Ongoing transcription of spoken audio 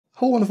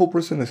Hello wonderful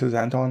person, this is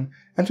Anton,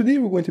 and today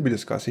we're going to be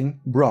discussing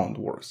brown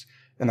dwarfs,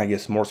 and I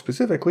guess more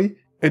specifically,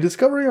 a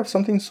discovery of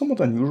something somewhat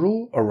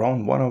unusual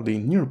around one of the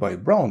nearby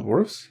brown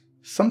dwarfs,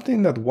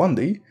 something that one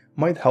day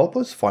might help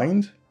us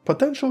find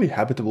potentially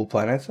habitable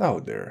planets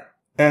out there.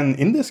 And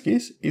in this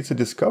case, it's a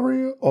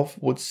discovery of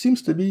what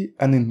seems to be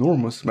an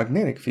enormous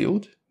magnetic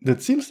field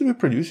that seems to be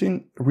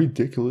producing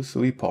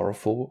ridiculously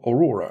powerful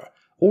aurora,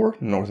 or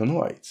northern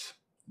lights.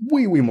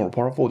 Way more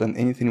powerful than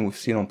anything we've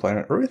seen on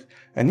planet Earth,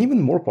 and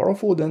even more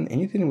powerful than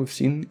anything we've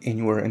seen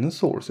anywhere in the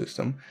solar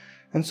system.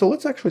 And so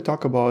let's actually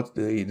talk about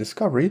the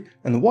discovery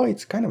and why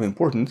it's kind of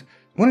important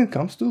when it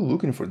comes to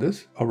looking for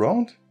this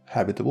around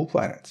habitable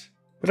planets.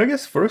 But I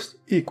guess first,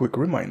 a quick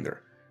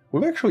reminder.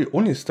 We've actually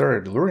only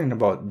started learning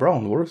about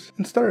brown dwarfs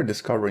and started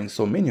discovering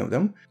so many of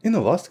them in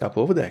the last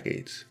couple of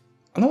decades.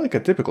 Unlike a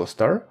typical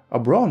star, a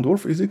brown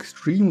dwarf is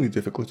extremely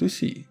difficult to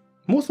see,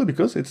 mostly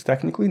because it's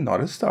technically not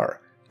a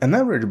star. An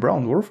average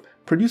brown dwarf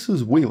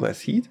produces way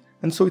less heat,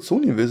 and so it's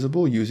only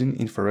visible using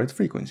infrared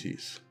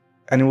frequencies.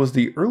 And it was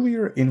the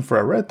earlier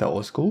infrared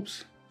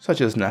telescopes,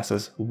 such as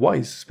NASA's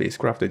WISE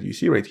spacecraft that you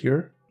see right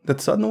here, that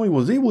suddenly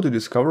was able to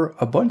discover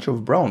a bunch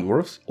of brown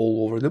dwarfs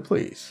all over the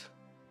place.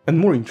 And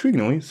more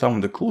intriguingly, some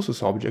of the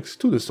closest objects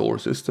to the solar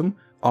system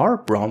are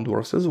brown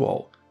dwarfs as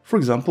well, for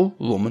example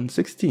Lumen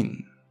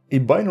 16, a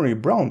binary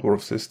brown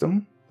dwarf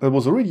system that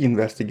was already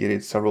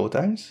investigated several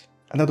times,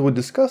 and that we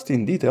discussed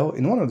in detail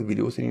in one of the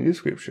videos in the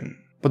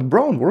description. But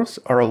brown dwarfs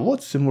are a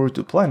lot similar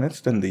to planets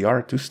than they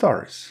are to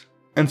stars.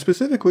 And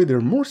specifically,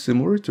 they're more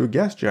similar to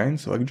gas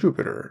giants like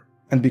Jupiter.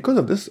 And because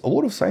of this, a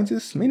lot of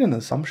scientists made an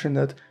assumption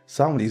that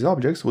some of these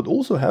objects would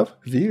also have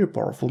very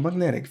powerful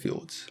magnetic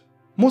fields.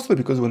 Mostly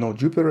because we know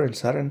Jupiter and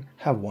Saturn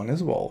have one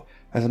as well.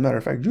 As a matter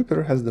of fact,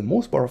 Jupiter has the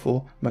most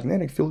powerful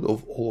magnetic field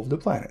of all of the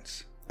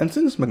planets. And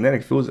since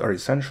magnetic fields are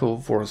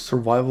essential for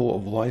survival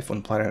of life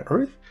on planet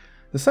Earth,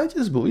 the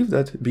scientists believe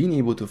that being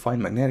able to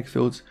find magnetic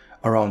fields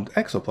around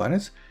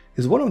exoplanets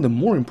is one of the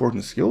more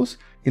important skills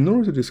in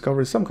order to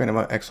discover some kind of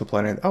an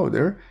exoplanet out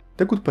there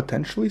that could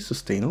potentially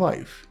sustain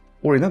life.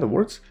 Or in other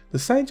words, the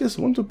scientists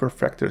want to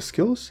perfect their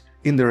skills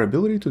in their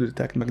ability to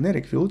detect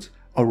magnetic fields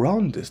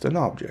around distant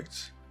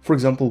objects. For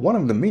example, one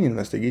of the main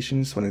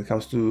investigations when it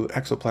comes to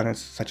exoplanets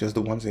such as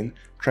the ones in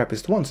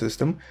TRAPPIST-1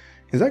 system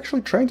is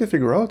actually trying to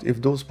figure out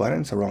if those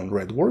planets around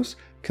red dwarfs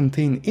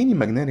contain any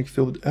magnetic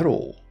field at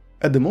all.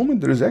 At the moment,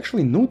 there is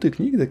actually no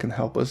technique that can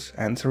help us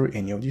answer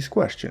any of these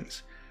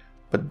questions.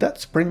 But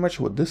that's pretty much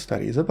what this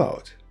study is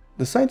about.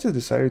 The scientists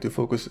decided to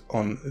focus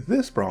on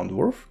this brown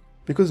dwarf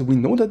because we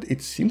know that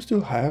it seems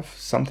to have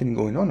something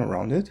going on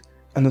around it,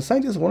 and the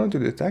scientists wanted to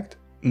detect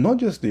not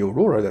just the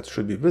aurora that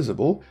should be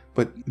visible,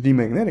 but the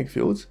magnetic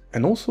fields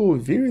and also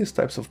various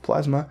types of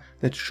plasma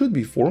that should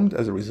be formed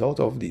as a result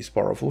of these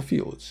powerful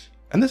fields.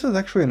 And this is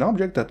actually an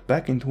object that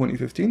back in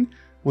 2015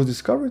 was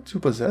discovered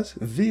to possess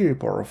very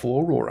powerful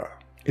aurora.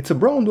 It's a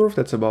brown dwarf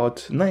that's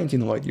about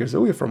 19 light years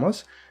away from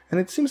us, and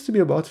it seems to be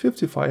about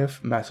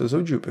 55 masses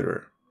of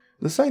Jupiter.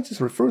 The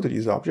scientists refer to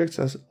these objects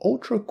as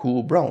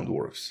ultra-cool brown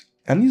dwarfs,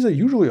 and these are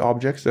usually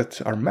objects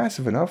that are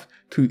massive enough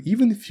to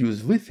even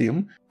fuse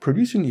lithium,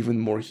 producing even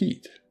more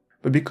heat.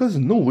 But because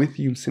no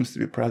lithium seems to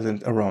be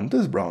present around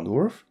this brown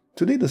dwarf,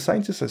 today the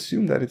scientists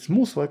assume that it's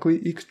most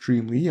likely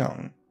extremely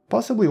young,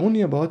 possibly only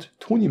about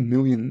 20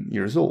 million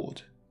years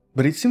old.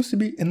 But it seems to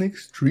be an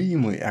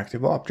extremely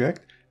active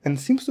object, and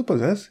seems to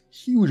possess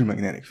huge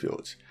magnetic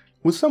fields,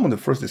 with some of the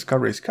first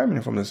discoveries coming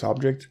from this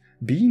object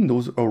being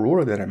those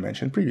aurora that I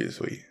mentioned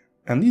previously.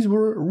 And these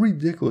were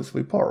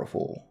ridiculously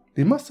powerful.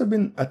 They must have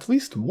been at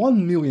least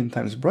 1 million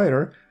times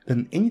brighter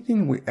than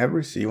anything we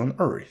ever see on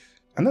Earth.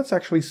 And that's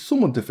actually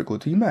somewhat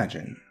difficult to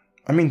imagine.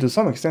 I mean, to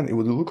some extent it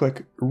would look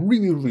like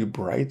really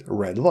bright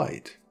red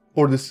light,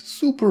 or this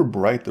super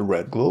bright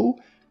red glow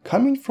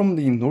coming from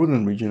the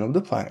northern region of the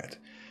planet.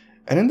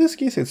 And in this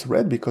case it's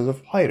red because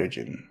of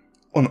hydrogen.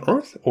 On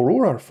Earth,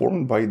 aurora are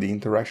formed by the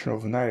interaction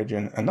of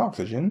nitrogen and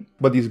oxygen,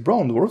 but these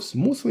brown dwarfs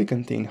mostly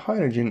contain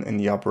hydrogen in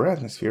the upper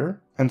atmosphere,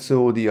 and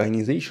so the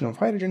ionization of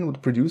hydrogen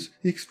would produce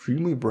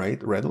extremely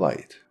bright red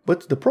light.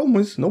 But the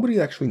problem is nobody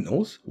actually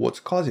knows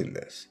what's causing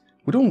this.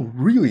 We don't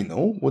really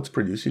know what's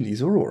producing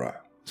these aurora.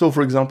 So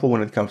for example,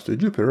 when it comes to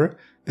Jupiter,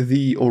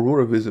 the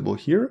aurora visible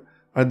here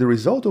are the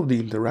result of the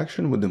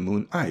interaction with the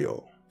moon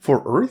Io.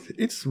 For Earth,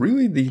 it's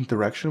really the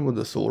interaction with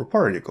the solar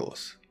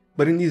particles.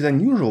 But in these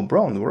unusual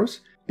brown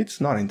dwarfs,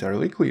 it's not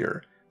entirely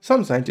clear.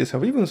 Some scientists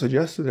have even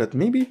suggested that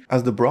maybe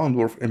as the brown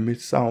dwarf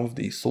emits some of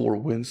the solar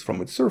winds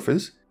from its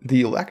surface,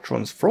 the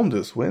electrons from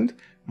this wind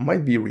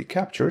might be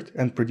recaptured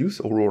and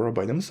produce aurora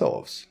by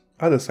themselves.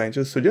 Other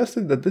scientists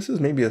suggested that this is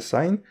maybe a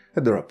sign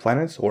that there are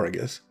planets or I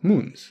guess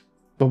moons.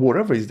 But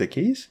whatever is the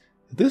case,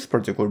 this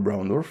particular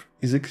brown dwarf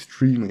is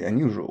extremely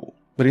unusual.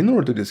 But in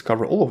order to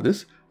discover all of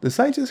this, the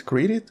scientists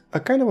created a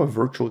kind of a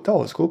virtual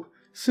telescope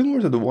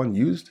similar to the one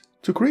used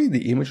to create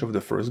the image of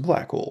the first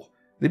black hole.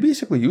 They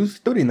basically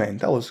used 39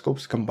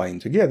 telescopes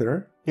combined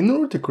together in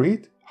order to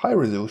create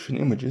high-resolution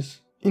images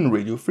in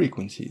radio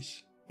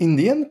frequencies, in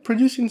the end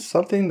producing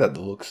something that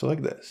looks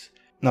like this.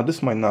 Now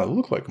this might not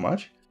look like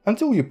much,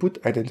 until you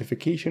put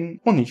identification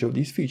on each of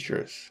these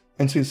features.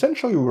 And so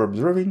essentially we're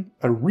observing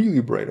a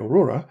really bright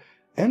aurora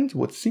and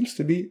what seems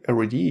to be a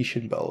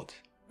radiation belt.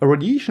 A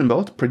radiation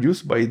belt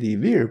produced by the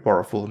very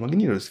powerful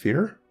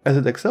magnetosphere as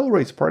it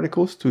accelerates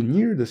particles to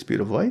near the speed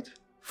of light,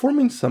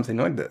 forming something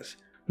like this.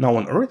 Now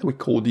on Earth we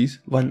call these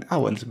Van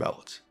Allen's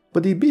belts,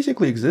 but they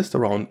basically exist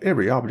around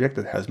every object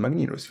that has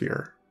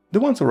magnetosphere. The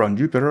ones around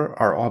Jupiter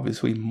are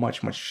obviously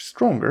much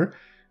stronger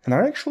and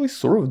are actually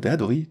sort of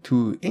deadly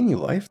to any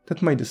life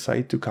that might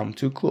decide to come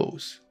too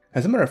close.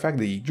 As a matter of fact,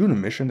 the Juno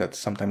mission that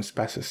sometimes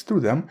passes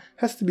through them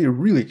has to be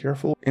really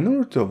careful in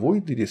order to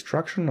avoid the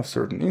destruction of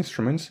certain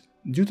instruments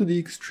due to the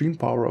extreme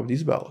power of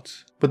these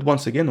belts. But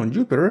once again on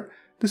Jupiter,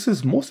 this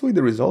is mostly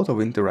the result of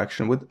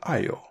interaction with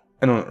Io,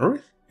 and on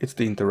Earth, it's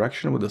the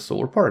interaction with the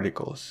solar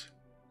particles.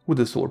 With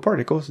the solar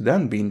particles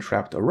then being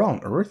trapped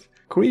around Earth,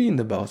 creating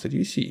the belts that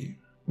you see.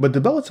 But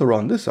the belts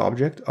around this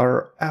object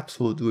are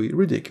absolutely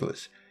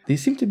ridiculous. They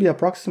seem to be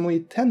approximately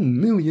 10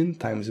 million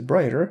times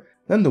brighter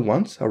than the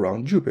ones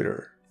around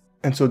Jupiter.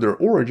 And so their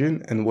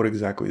origin and what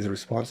exactly is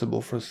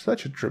responsible for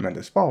such a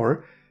tremendous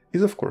power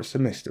is of course a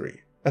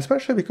mystery.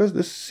 Especially because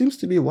this seems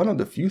to be one of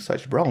the few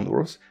such brown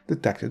dwarfs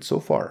detected so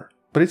far.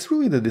 But it's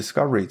really the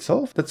discovery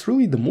itself that's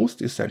really the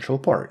most essential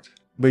part.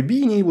 By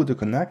being able to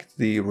connect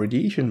the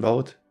radiation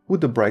belt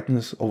with the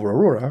brightness of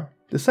aurora,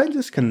 the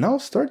scientists can now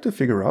start to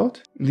figure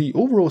out the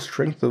overall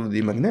strength of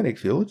the magnetic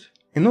field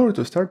in order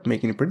to start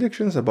making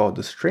predictions about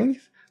the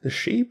strength, the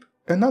shape,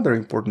 and other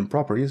important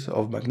properties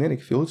of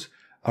magnetic fields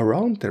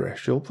around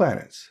terrestrial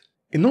planets.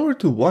 In order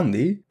to one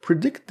day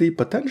predict the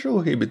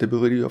potential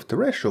habitability of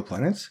terrestrial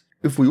planets,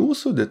 if we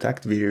also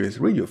detect various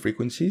radio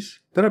frequencies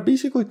that are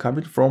basically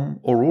coming from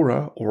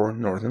aurora or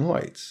northern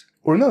lights.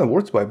 Or in other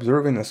words, by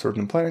observing a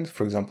certain planet,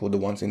 for example the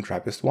ones in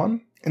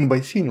TRAPPIST-1, and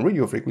by seeing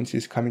radio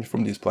frequencies coming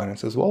from these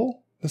planets as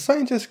well, the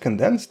scientists can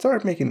then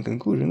start making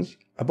conclusions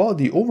about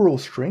the overall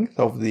strength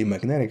of the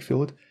magnetic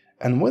field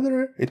and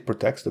whether it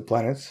protects the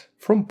planets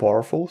from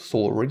powerful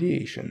solar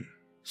radiation.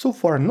 So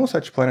far, no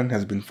such planet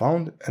has been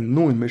found and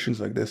no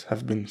emissions like this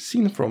have been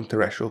seen from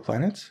terrestrial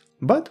planets,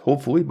 but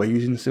hopefully by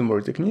using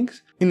similar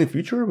techniques, in the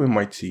future we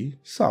might see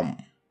some.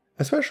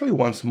 Especially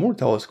once more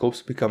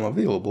telescopes become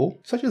available,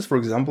 such as for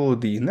example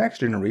the next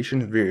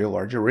generation Very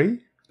Large Array,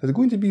 that's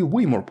going to be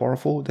way more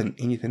powerful than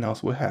anything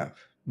else we have.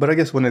 But I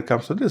guess when it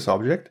comes to this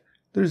object,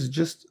 there's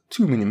just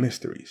too many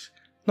mysteries.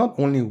 Not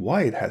only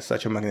why it has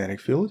such a magnetic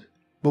field,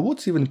 but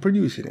what's even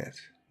producing it.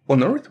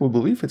 On Earth we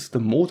believe it's the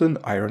molten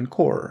iron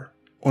core.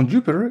 On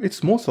Jupiter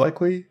it's most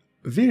likely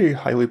very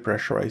highly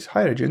pressurized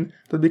hydrogen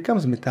that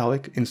becomes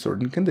metallic in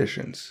certain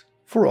conditions.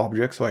 For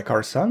objects like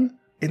our Sun,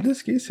 in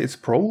this case it's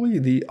probably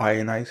the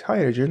ionized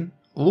hydrogen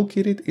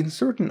located in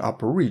certain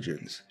upper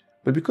regions.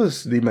 But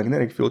because the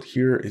magnetic field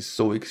here is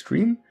so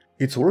extreme,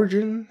 its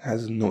origin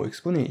has no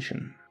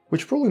explanation.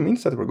 Which probably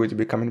means that we're going to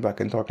be coming back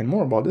and talking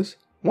more about this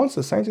once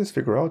the scientists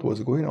figure out what's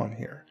going on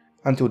here.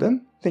 Until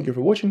then, thank you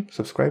for watching,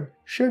 subscribe,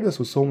 share this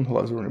with someone who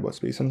loves learning about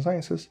space and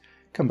sciences,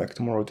 come back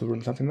tomorrow to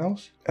learn something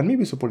else, and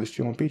maybe support this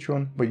channel on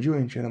Patreon by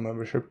joining channel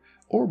membership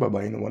or by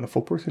buying a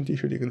wonderful person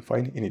t-shirt you can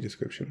find in the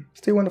description.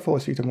 Stay wonderful, I'll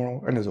see you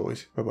tomorrow, and as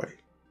always, bye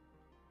bye.